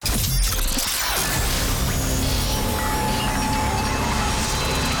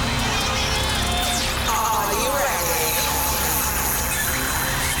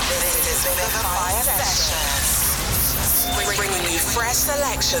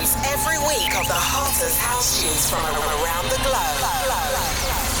selections every week of the hottest house tunes from around the globe.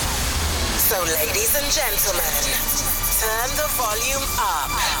 So ladies and gentlemen, turn the volume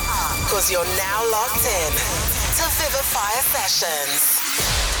up, because you're now locked in to Vivifier Sessions.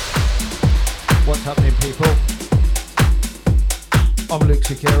 What's happening, people? I'm Luke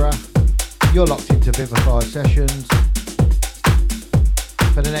Sakira. You're locked into Vivifier Sessions.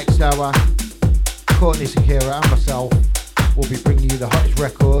 For the next hour, Courtney Sakira and myself will be bringing you the hottest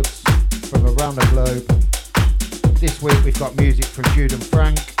records from around the globe. This week we've got music from Jude and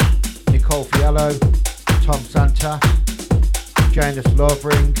Frank, Nicole Fiello, Tom Santa, Janus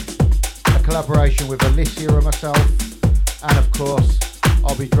Lovering, a collaboration with Alicia and myself, and of course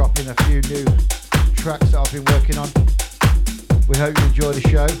I'll be dropping a few new tracks that I've been working on. We hope you enjoy the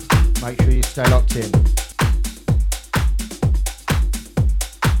show. Make sure you stay locked in.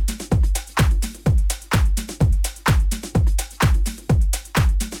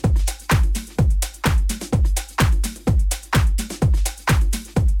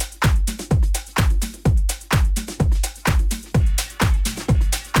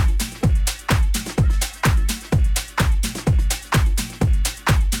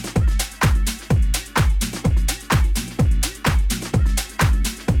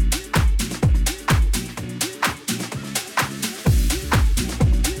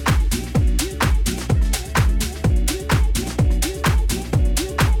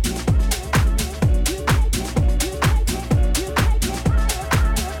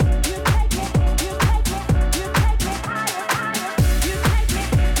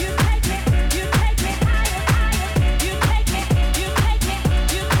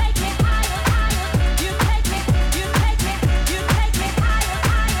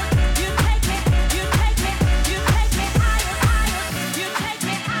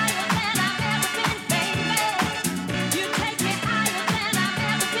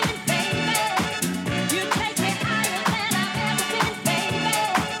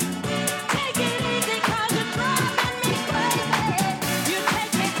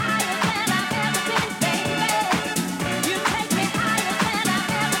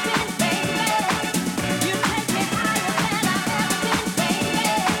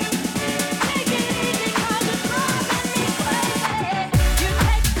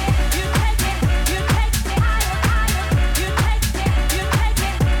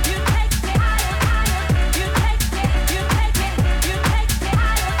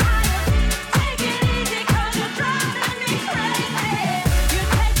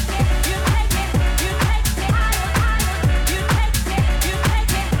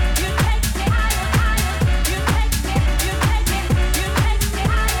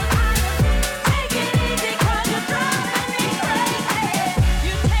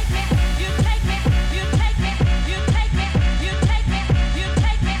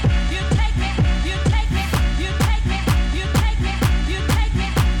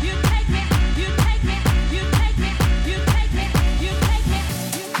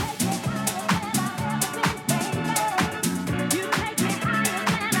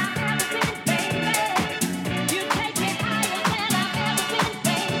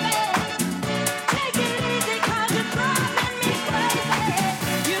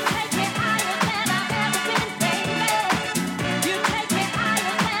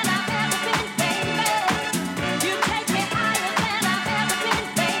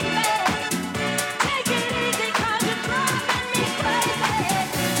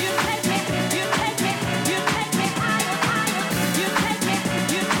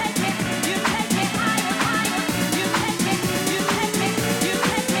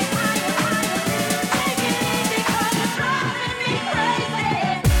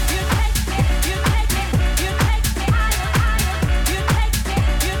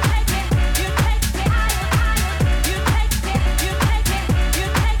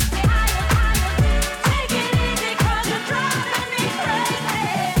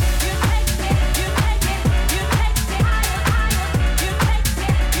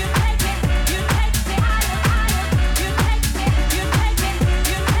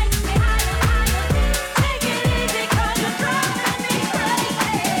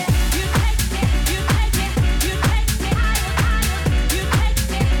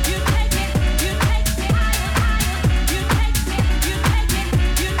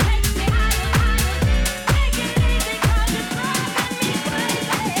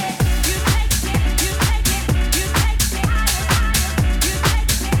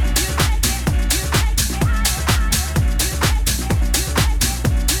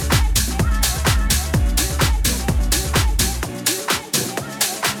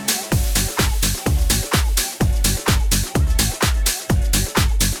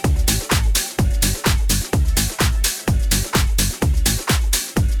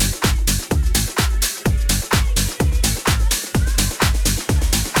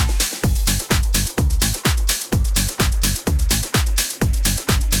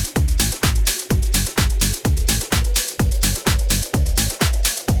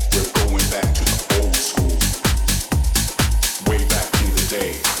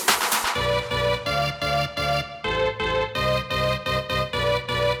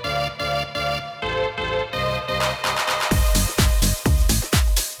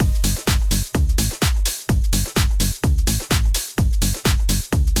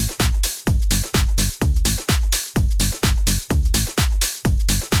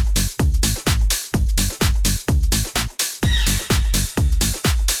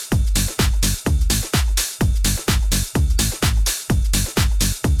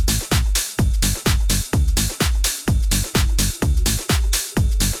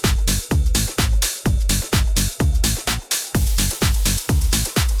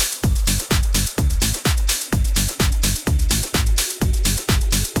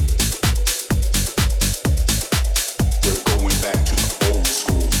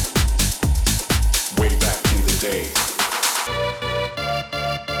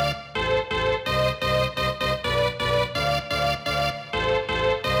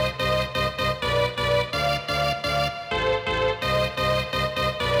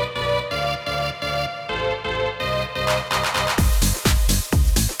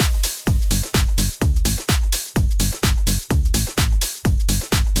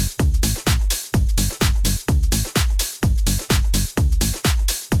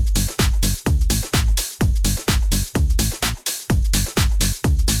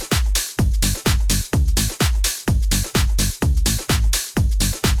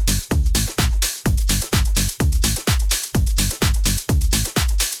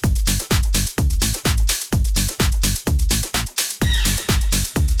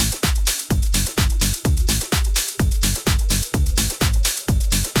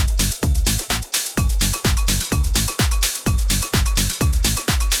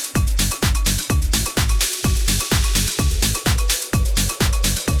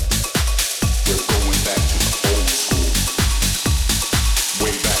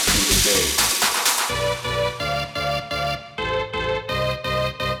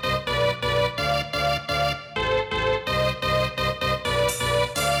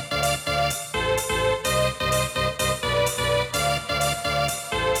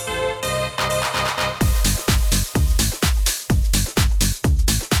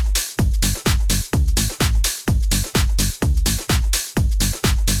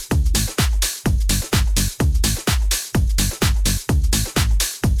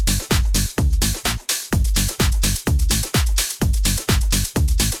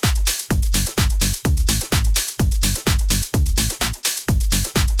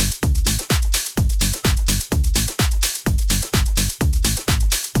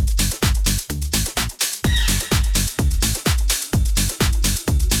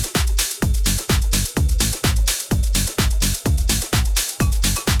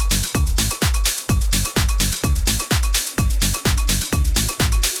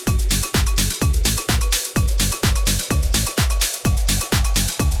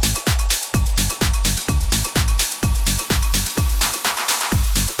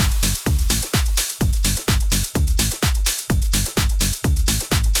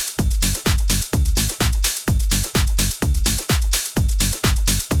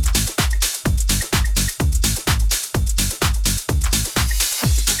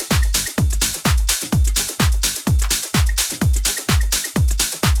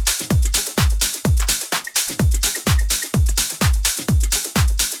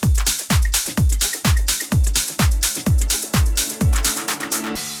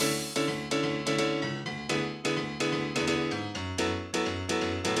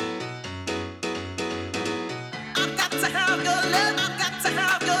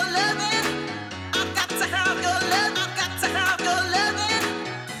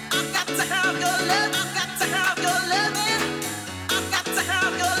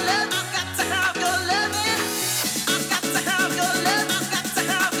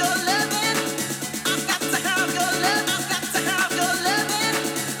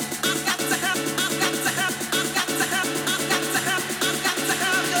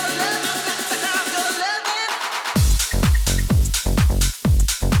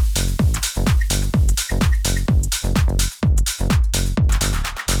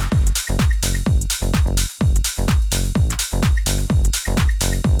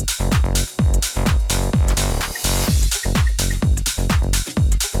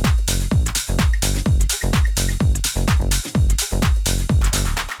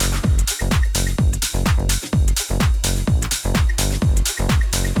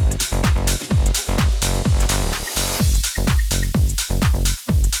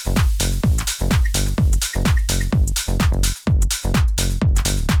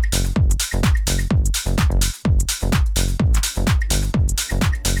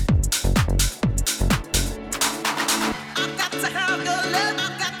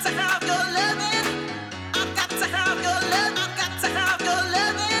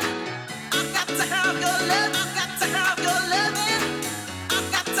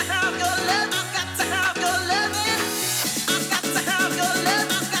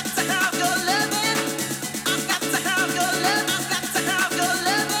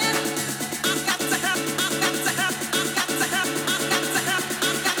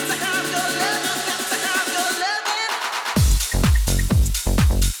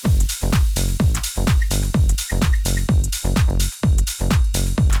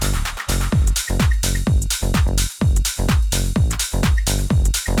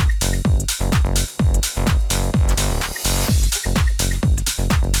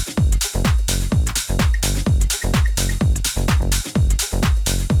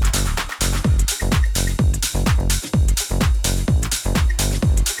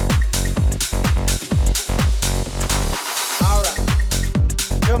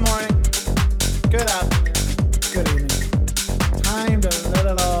 Good morning, good afternoon, good evening. Time to let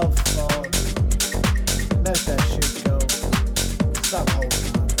it all fall. Let that shit go. Stop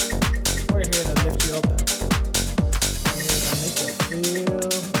holding on. We're here to lift you up. We're here to make you feel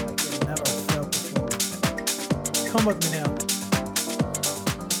like you never felt before. Come with me now.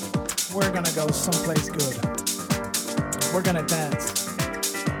 We're gonna go someplace good. We're gonna dance.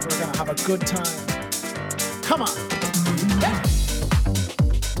 We're gonna have a good time. Come on. Yeah.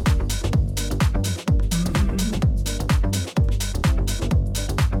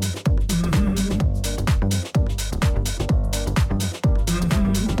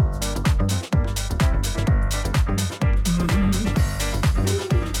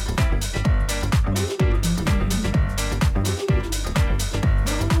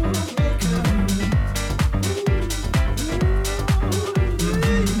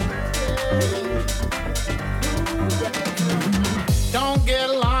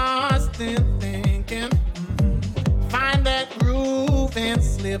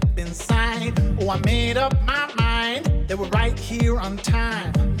 I made up my mind that we're right here on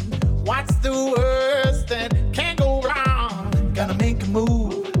time. What's the worst that can go wrong? Gotta make a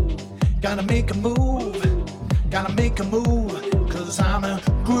move, gotta make a move, gotta make a move, cause I'm a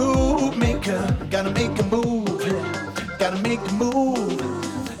groove maker. Gotta make a move, gotta make a move,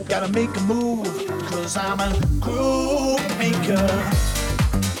 gotta make a move, cause I'm a groove maker.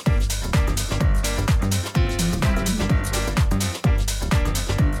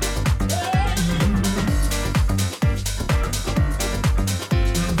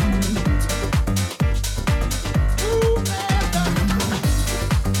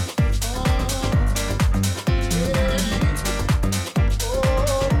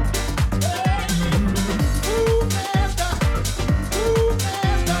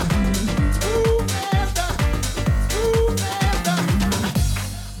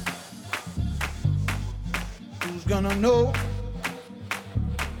 Know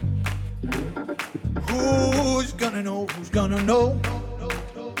who's gonna know, who's gonna know,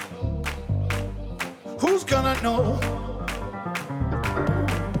 who's gonna know,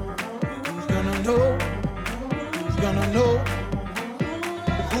 who's gonna know, who's gonna know,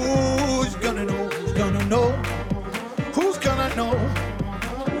 who's gonna know, who's gonna know, who's gonna know,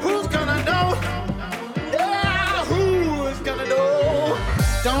 who's gonna know, yeah, who's gonna know.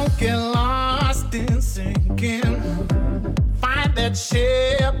 Don't get lost in sinking. That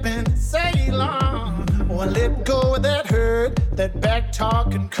ship and sail on, or let go of that hurt, that back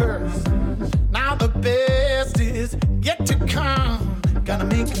talk and curse. Now the best is yet to come. Gotta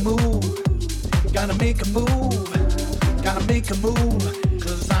make a move, gotta make a move, gotta make a move,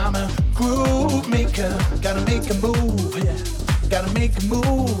 cause I'm a groove maker. Gotta make a move, yeah. Gotta make a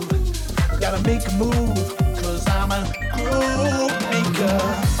move, gotta make a move, cause I'm a groove maker.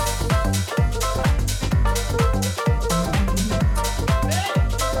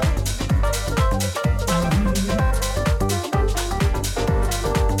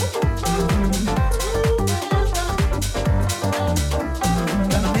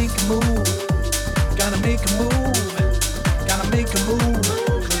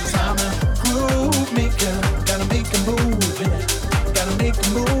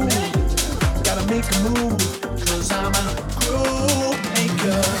 Make a move, cause I'm a groove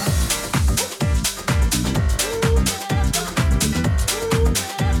maker.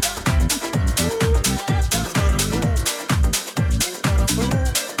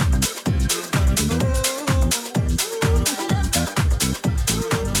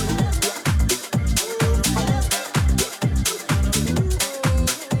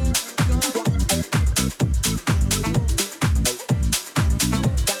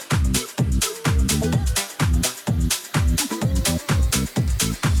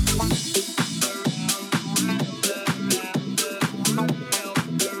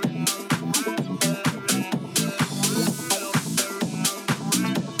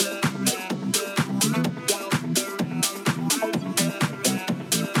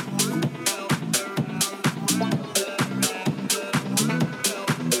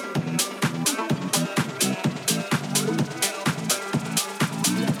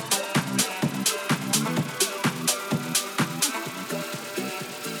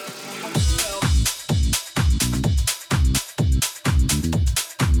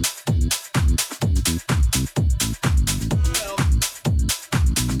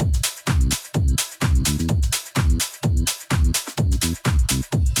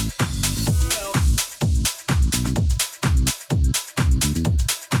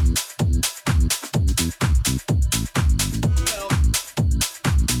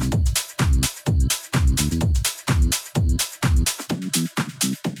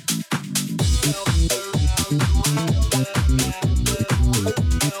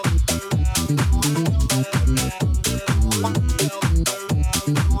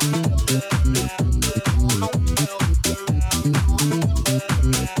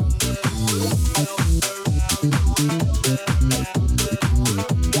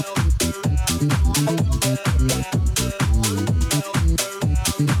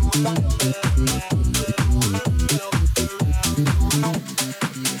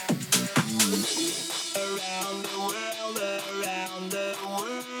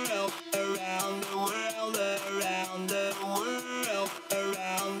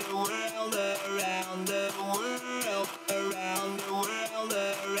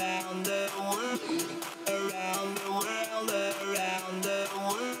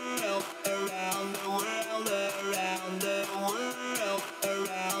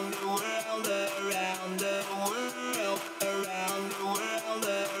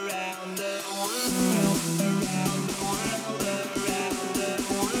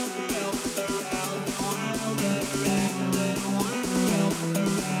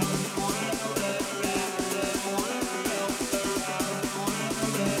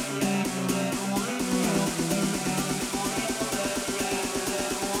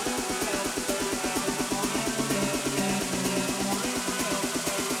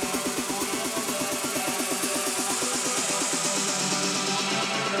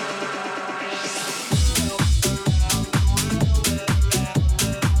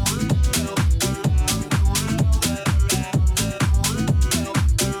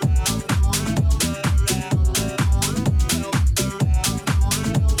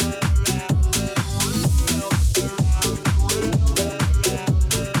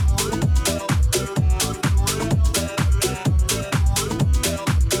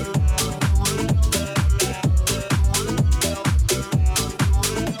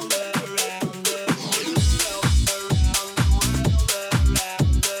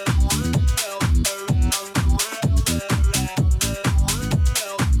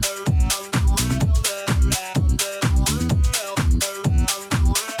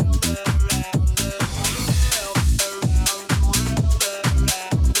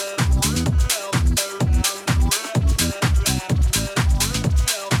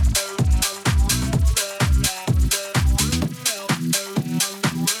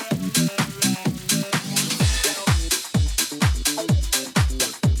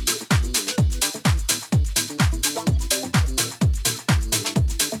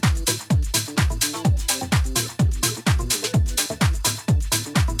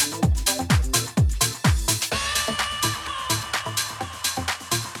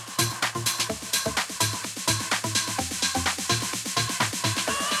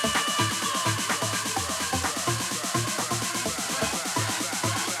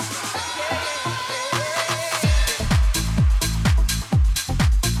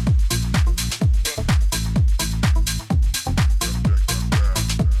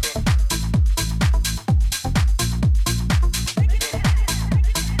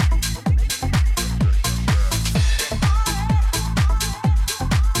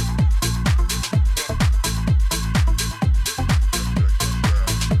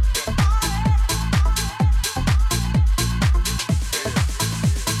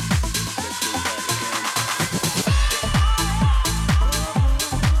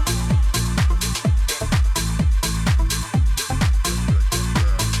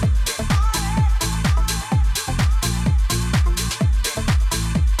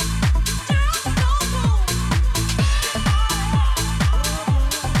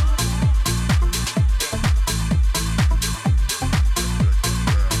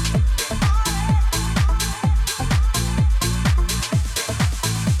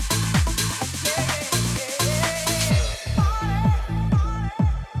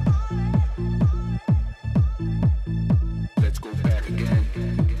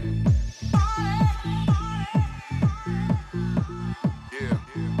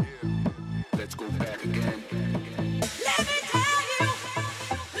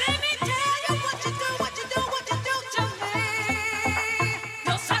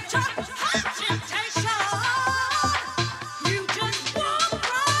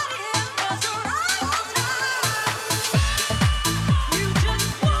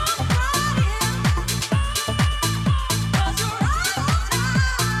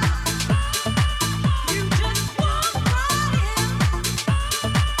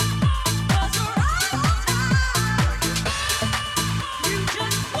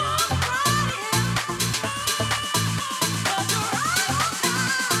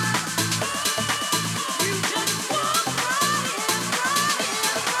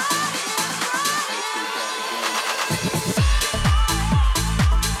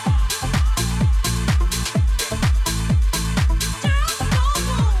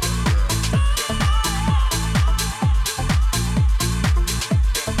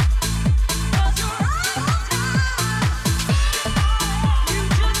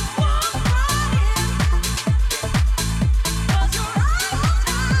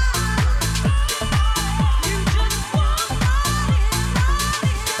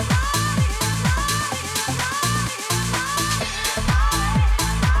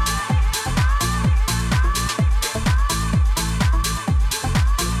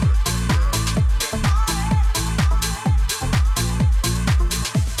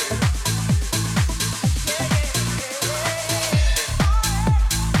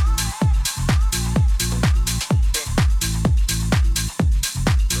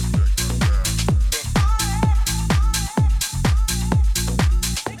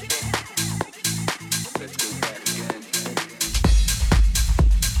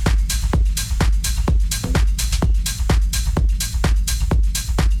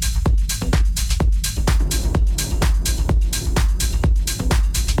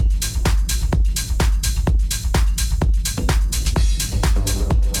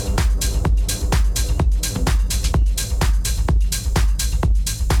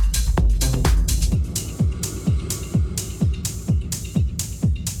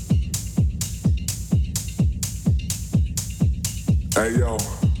 Hey yo,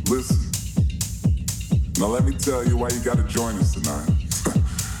 listen. Now let me tell you why you gotta join us tonight.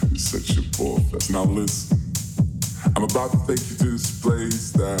 You said your poor fest. Now listen. I'm about to take you to this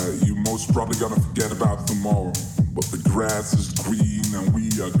place that you most probably gonna forget about tomorrow. But the grass is green and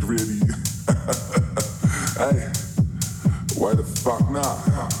we are gritty. Hey, why the fuck not?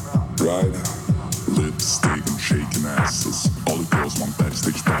 Right? Lipstick and shaking asses. All the girls want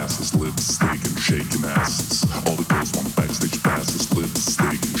backstage passes. Lipstick and shaking asses. All the girls want backstage passes.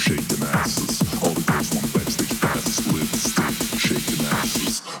 Lipstick and shaking asses. All the girls want backstage passes. Lipstick and shaking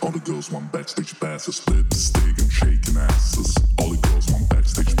asses. All the girls want backstage passes. Lipstick and shaking asses. All the girls want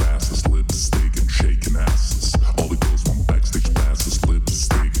backstage passes. Lipstick and shaking asses. All the girls want backstage passes.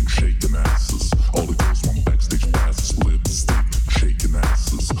 Lipstick and shaking asses. All the girls want backstage passes. Lipstick and shaking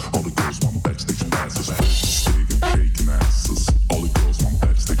asses. All the girls want backstage passes. Lipstick and shaking asses. All the girls want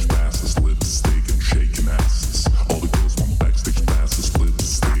backstage passes. Lipstick and shaking asses. All the girls want backstage passes.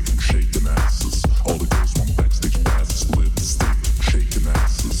 Lipstick and shaking asses. All the girls want backstage passes. Lipstick and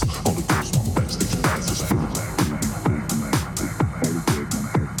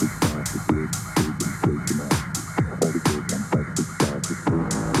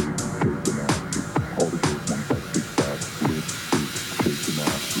shaking asses.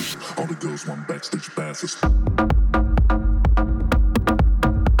 All the girls want backstage passes.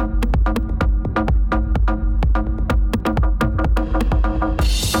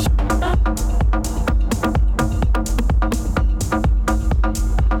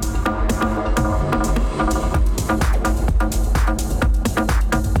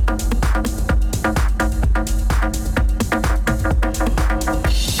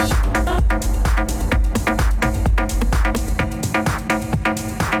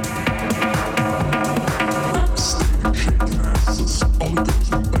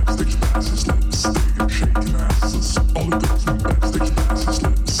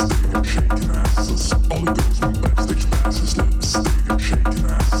 All the girls want backstage passes.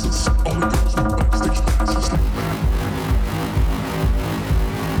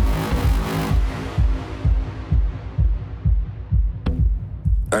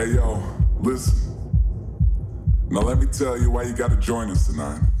 Hey yo, listen. Now let me tell you why you gotta join us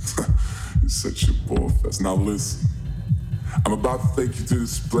tonight. You're such a poor fest. Now listen. I'm about to take you to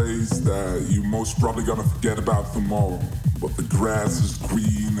this place that you most probably gonna forget about tomorrow. But the grass is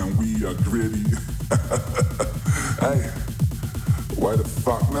green and we are gritty. Hey, why the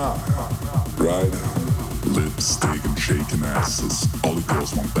fuck not? Right? lipstick and shaking asses. All the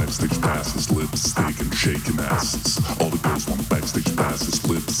girls want backstage passes, lipstick and shaking asses. All the girls want backstage passes,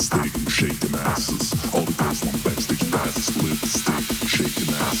 lipstick and shaking asses. All the girls want backstage passes, lipstick and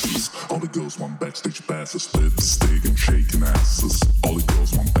shaking asses. All the girls want backstage passes, lipstick and shaking asses. All the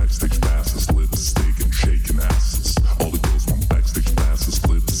girls want backstage passes, lipstick and shaking asses. All the girls want backstage passes,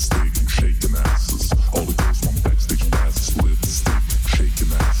 lipstick and shaking asses. All the girls want backstage passes, lipstick and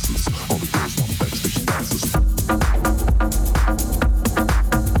shaking asses. All the girls want backstage passes.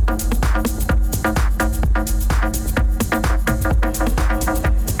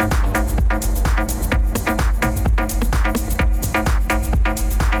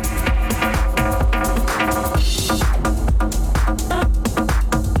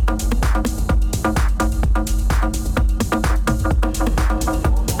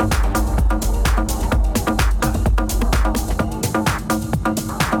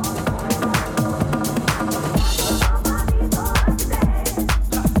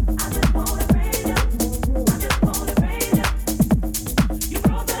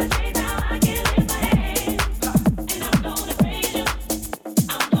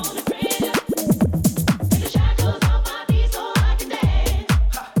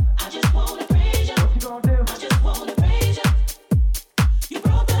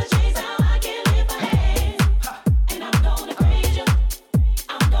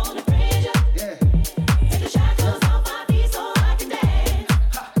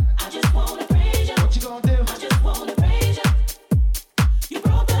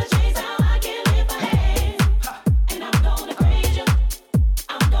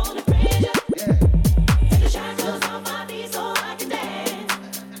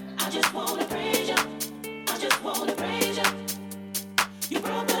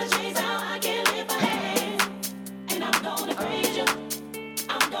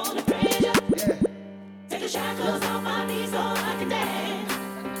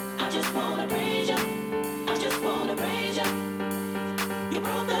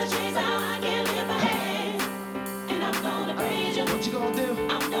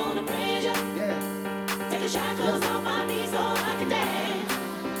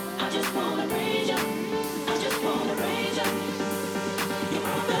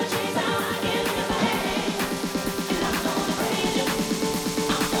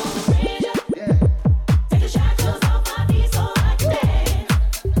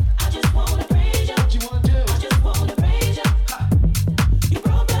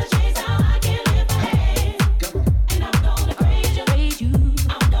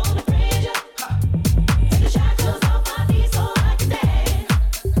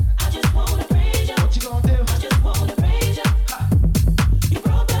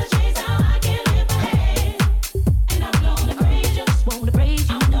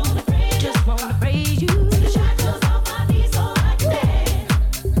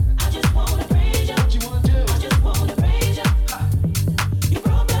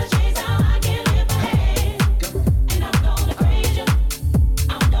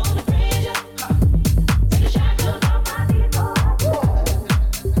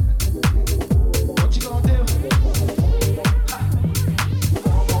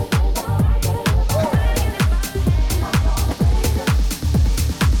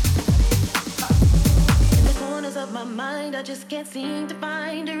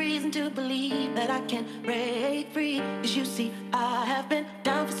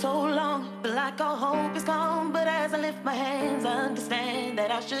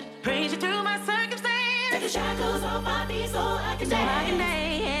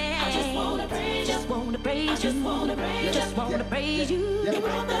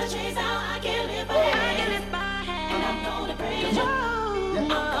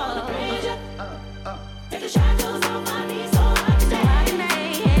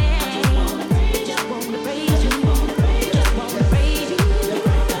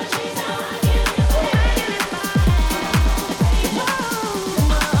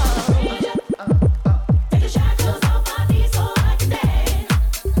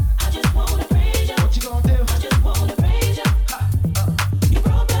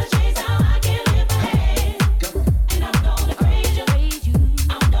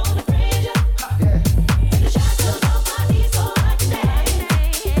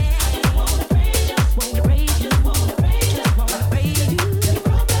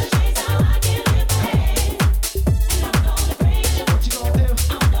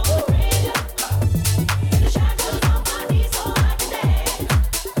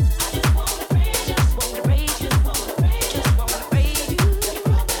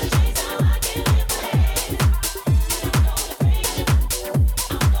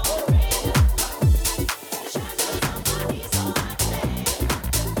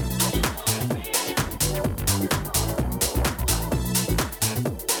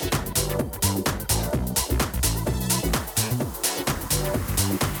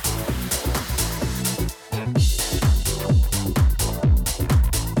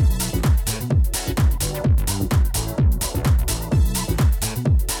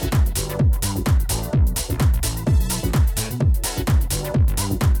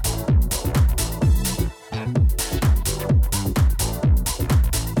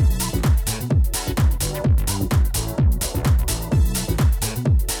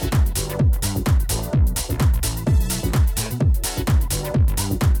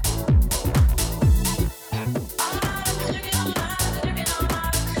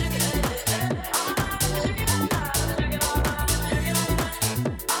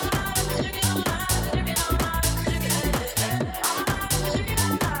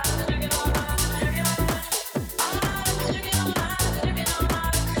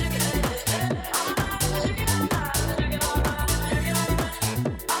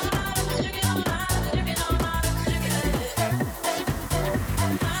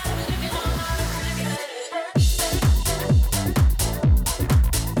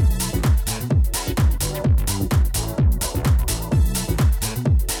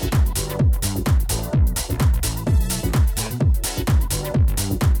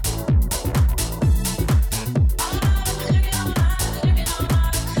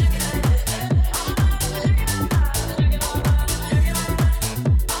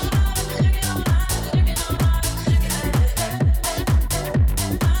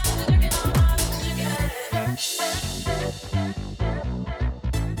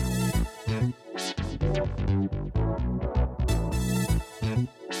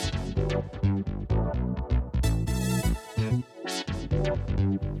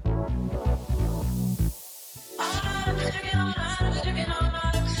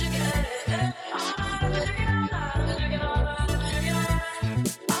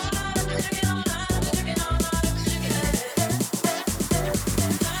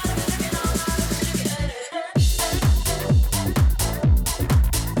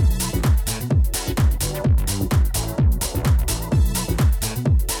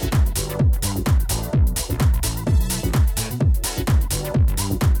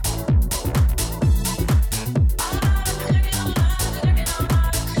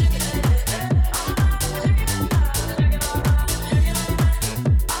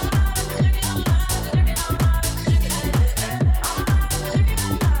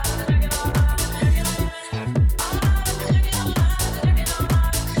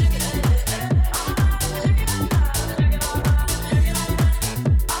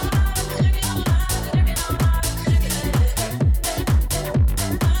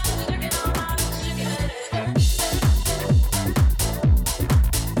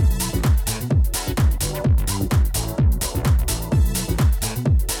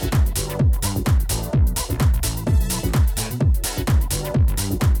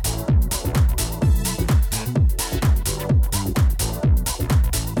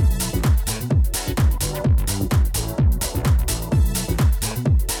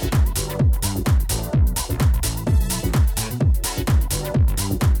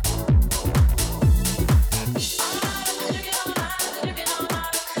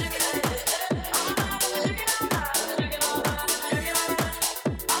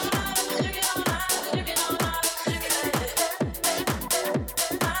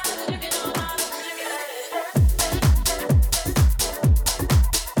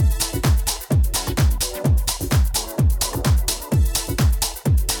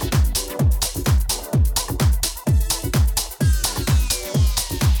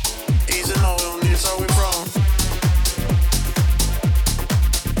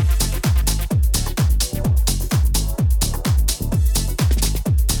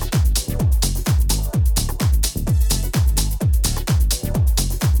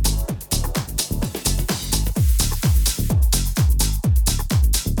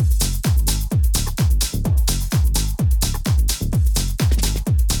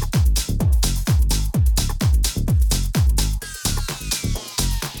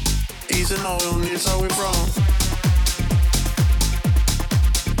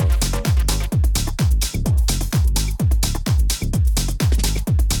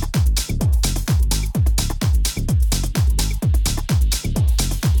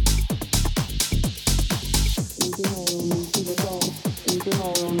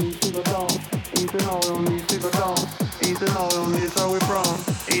 oil needs people don't. Easy oil needs people don't. Easy oil needs where we from.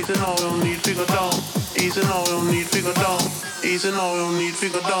 Easy oil needs people don't. Easy oil needs people don't. Easy oil needs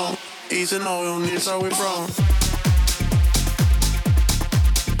people don't. Easy oil needs where we from.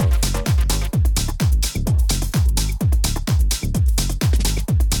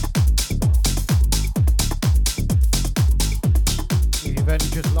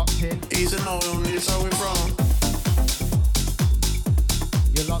 Just locked in. Easy oil needs where we from.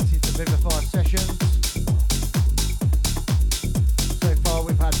 You're locked into Vivify Sessions. So far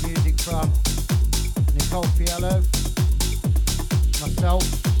we've had music from Nicole Fiello, myself,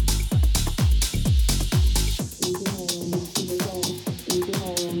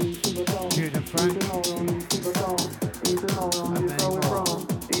 Jude and Frank, and many more. Easy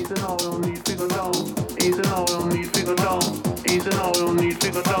oil needs people don't. Easy oil needs people don't. Easy oil needs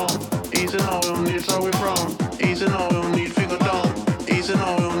people don't. Easy oil needs where we from. Easy oil needs people don't. Easy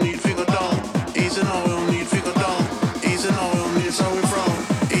oil needs people don't. Easy oil needs people don't. Easy oil needs where we from.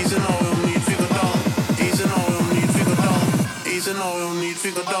 Easy oil needs people don't. Easy oil needs people don't. Easy oil needs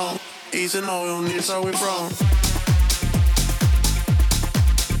people don't. Easy oil needs where we from.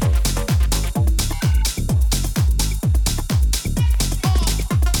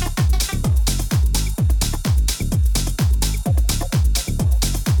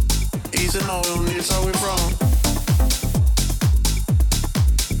 Easy oil needs where we from.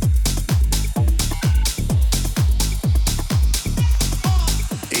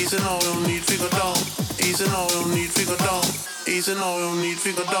 Easy oil needs people don't. Easy oil needs people don't. Easy oil needs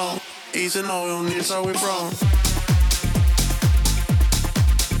people don't. Easy oil needs where we from.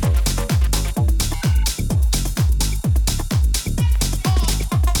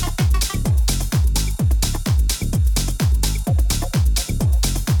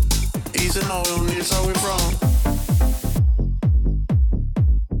 Easy oil needs where we from.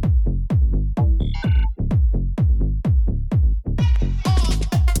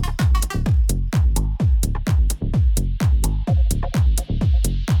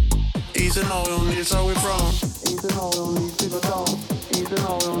 Easy oil needs where we from. Easy oil needs people don't. Easy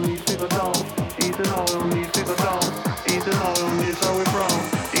oil needs people don't. Easy oil needs people don't. Easy oil needs where we from.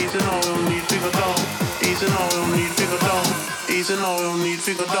 Easy oil needs people don't. Easy oil needs people don't. Easy oil needs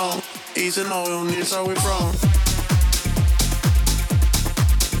people don't. Easy oil needs where we from.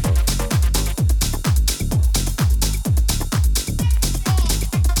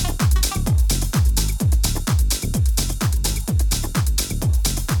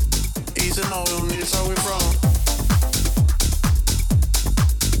 Easy oil needs where we from.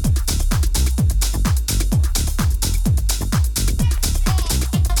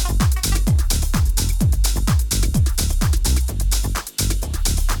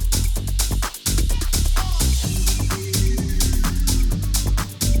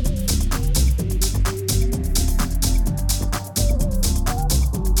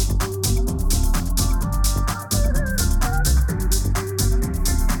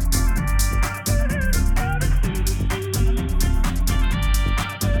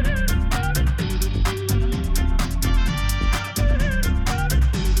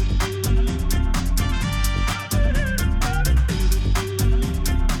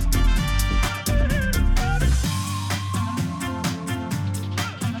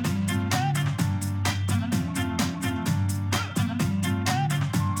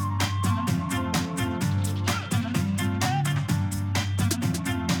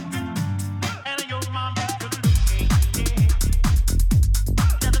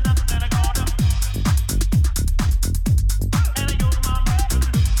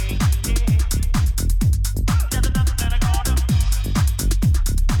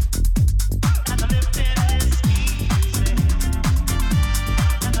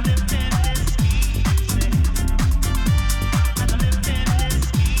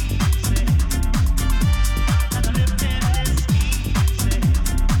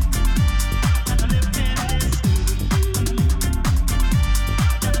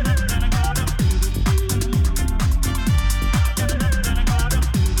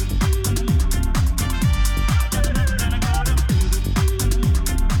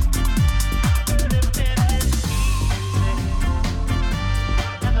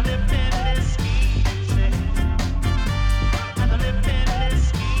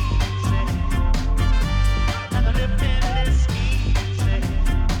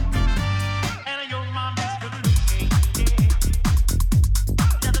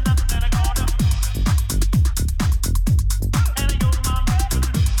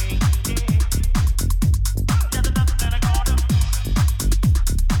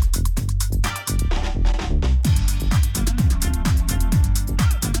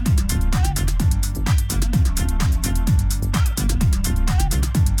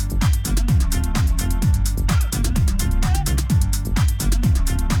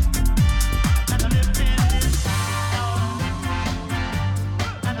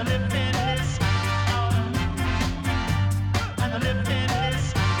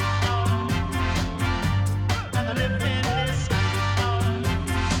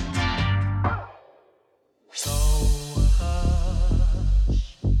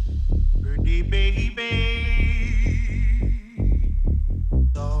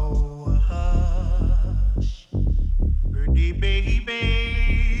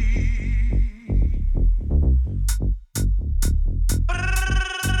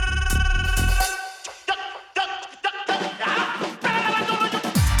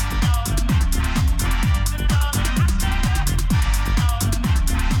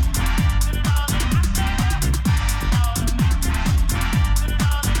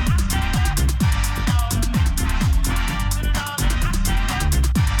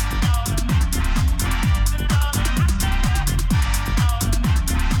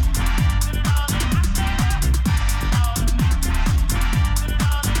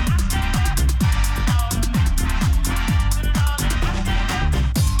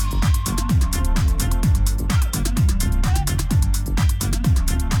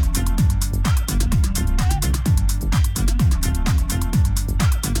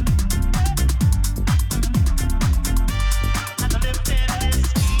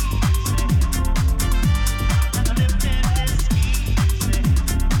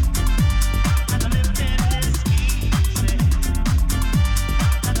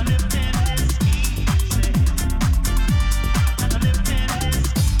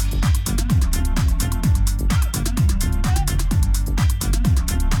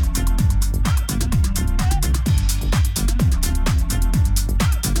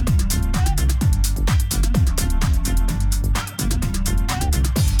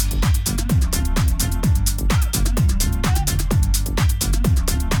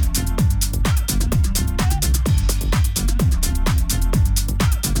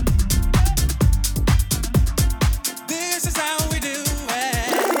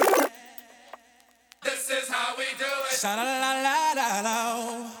 Sha-la-la-la-la-la.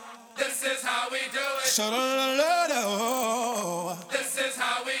 This is how we do it. Sha-la-la-la-la. This is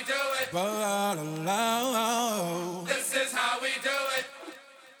how we do it. Ba-la-la-la. This is how we do it.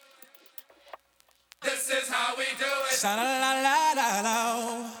 This is how we do it.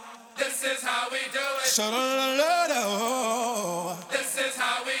 Sha-la-la-la-la-la. This is how we do it. Sha-la-la-la-la. This is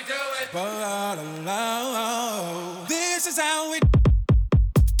how we do it. Ba-la-la-la. This is how we do it.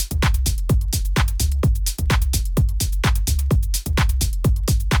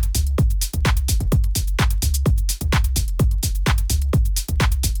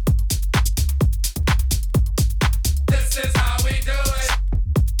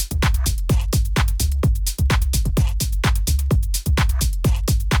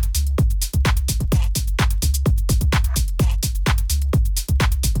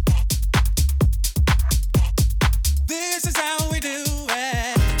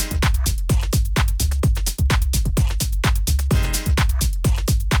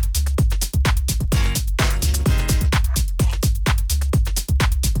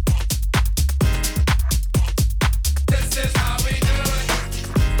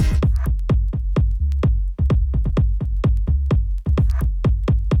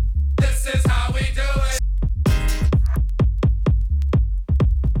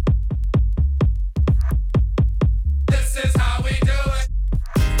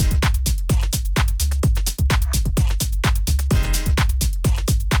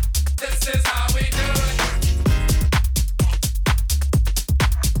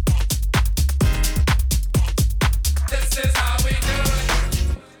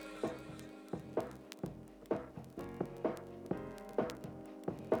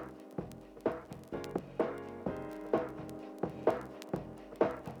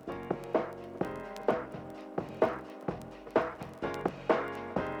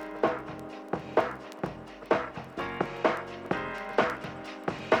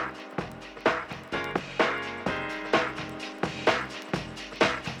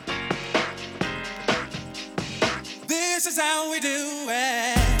 This is how we do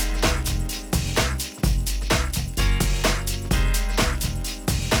it.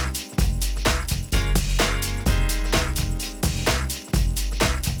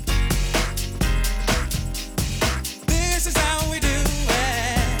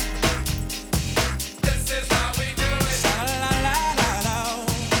 This is how we do it. Sha-la-la-la-la.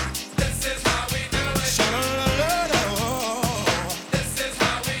 This is how we do it. Sha-la-la-la-la. This is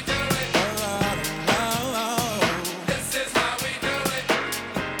how we do it. Ba-la-la-la. This is how we do it.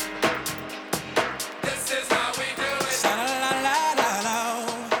 This is how we do it. Sha-la-la-la-la.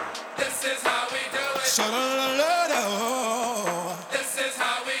 This is how we do it. Sha-la-la-la-la. This is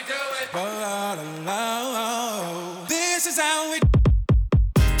how we do it. Ba-la-la-la. This is how we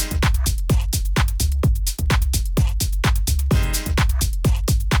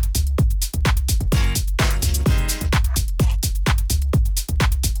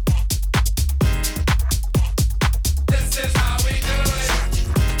This is how we do it.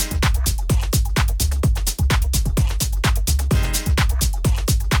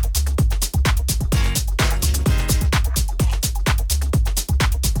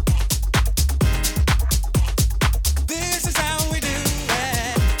 This is how we do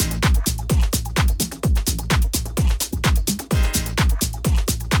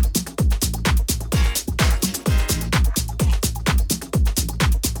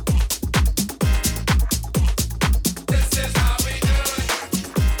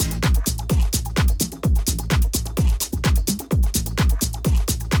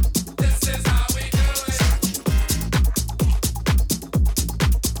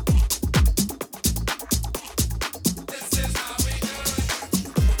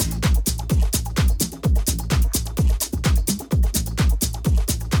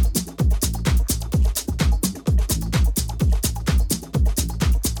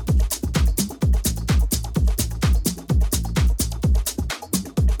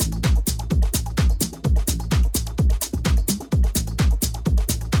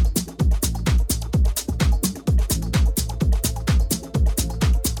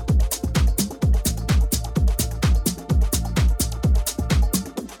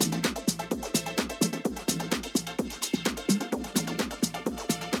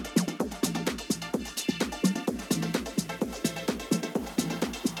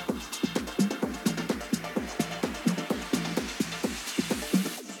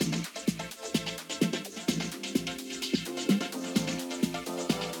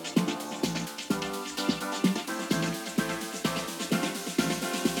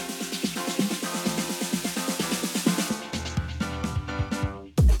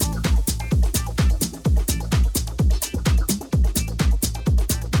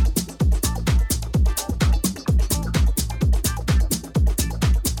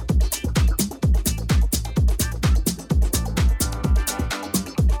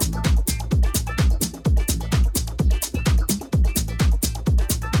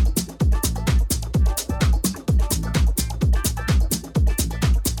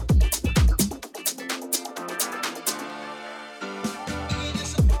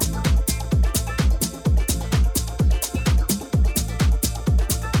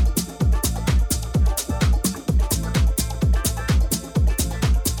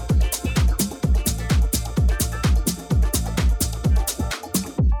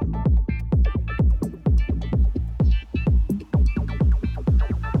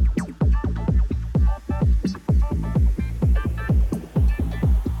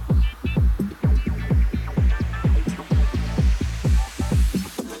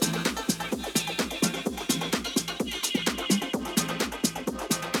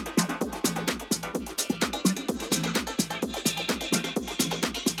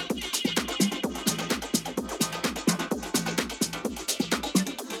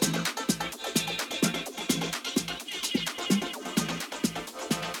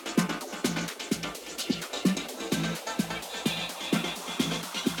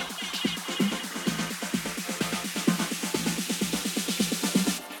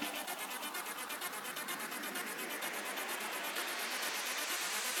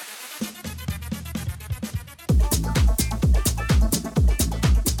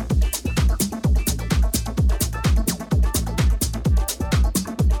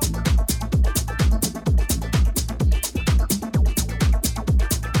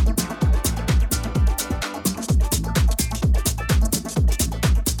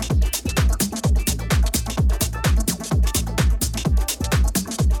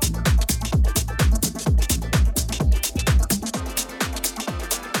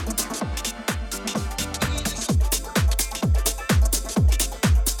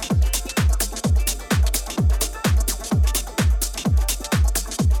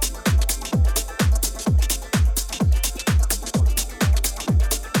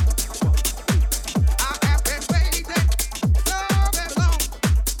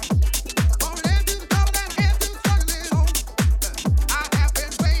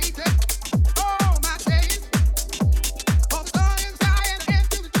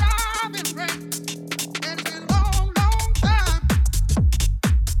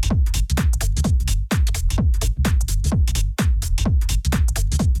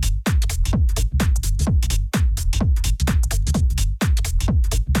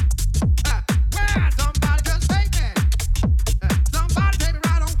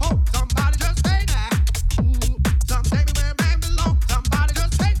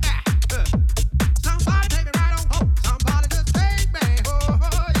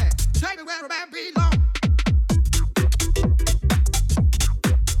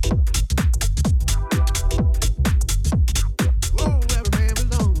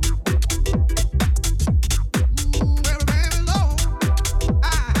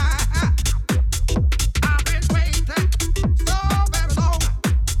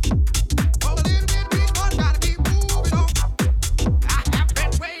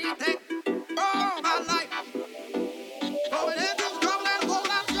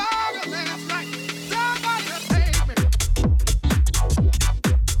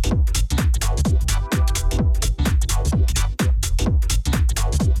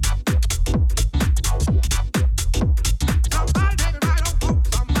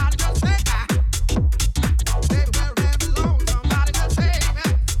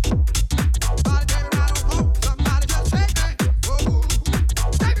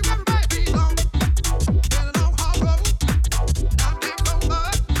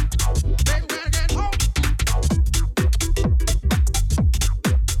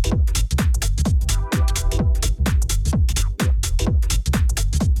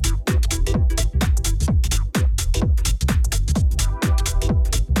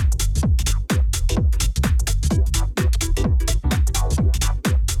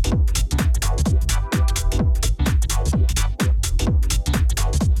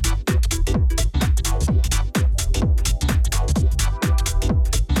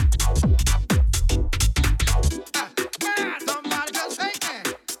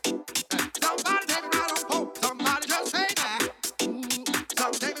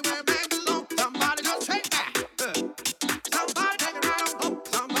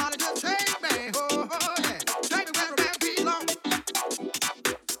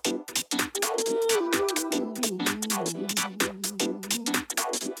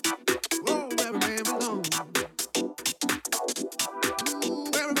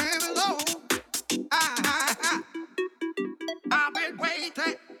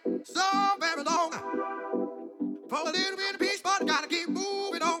waiting so very long for a little bit of peace, but gotta keep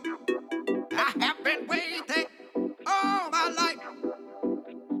moving on. I have been waiting all my life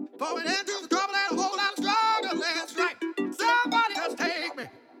for an end to the trouble and a whole lot of struggle and strife. Somebody just take me.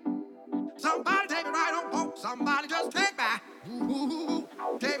 Somebody take me right on home. Somebody just take me. Ooh,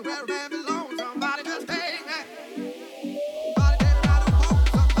 take me where I belong. Somebody just take me. Somebody take me right on home.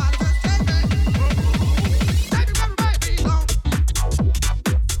 Somebody just take me. Take me where I belong.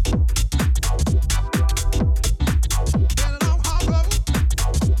 Get it on.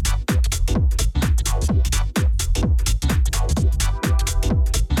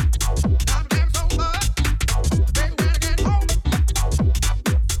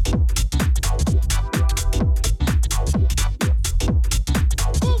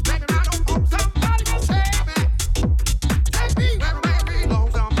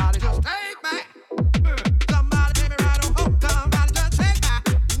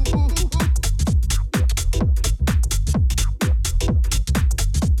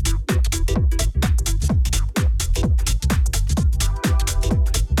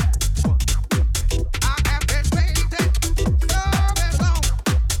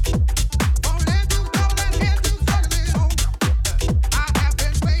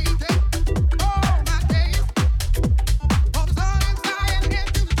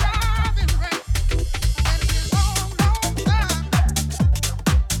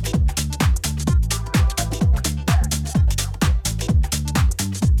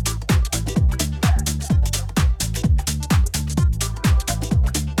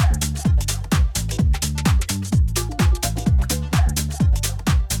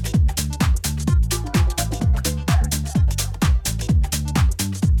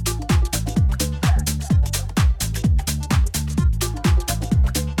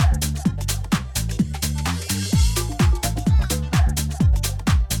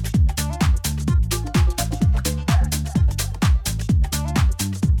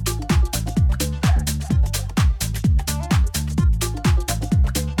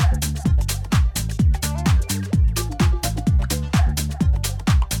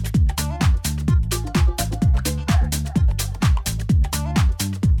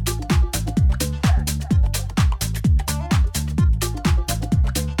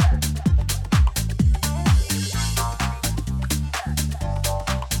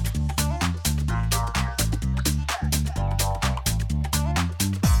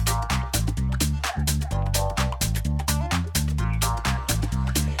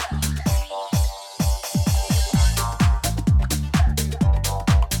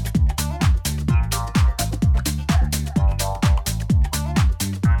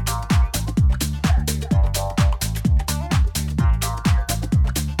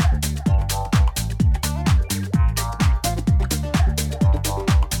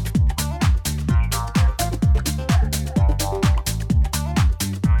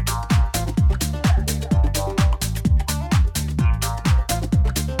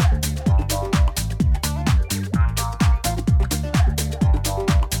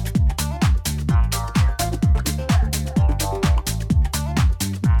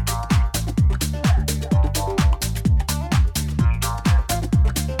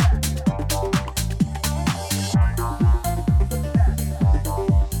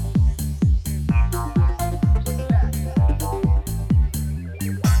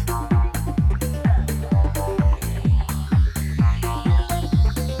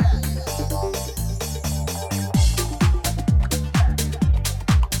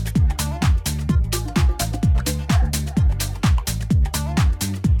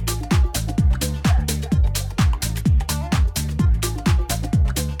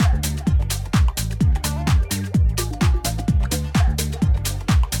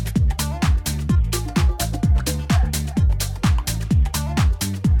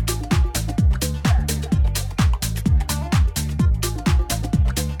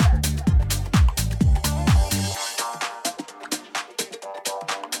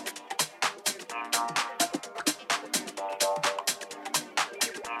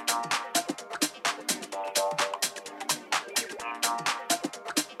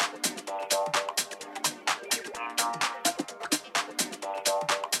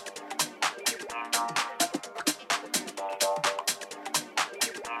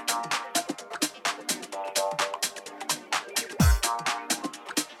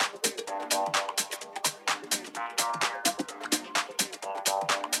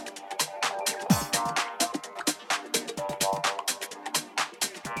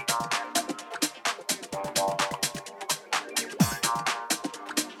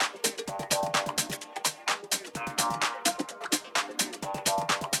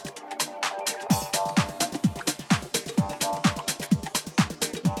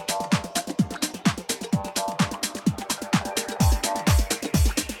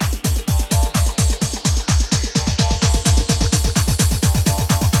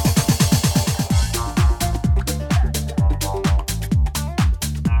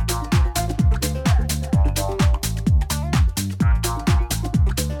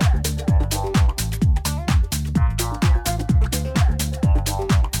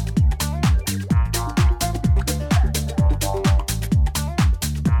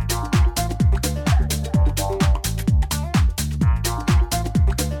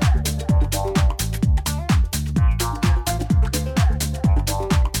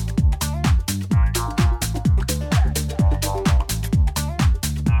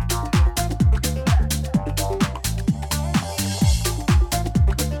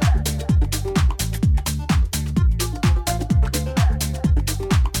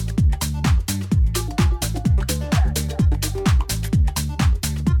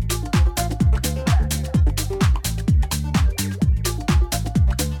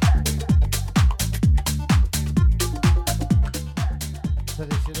 So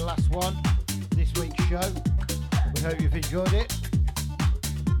this is the last one, this week's show. We hope you've enjoyed it.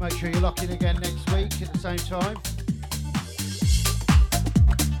 Make sure you lock in again next week at the same time.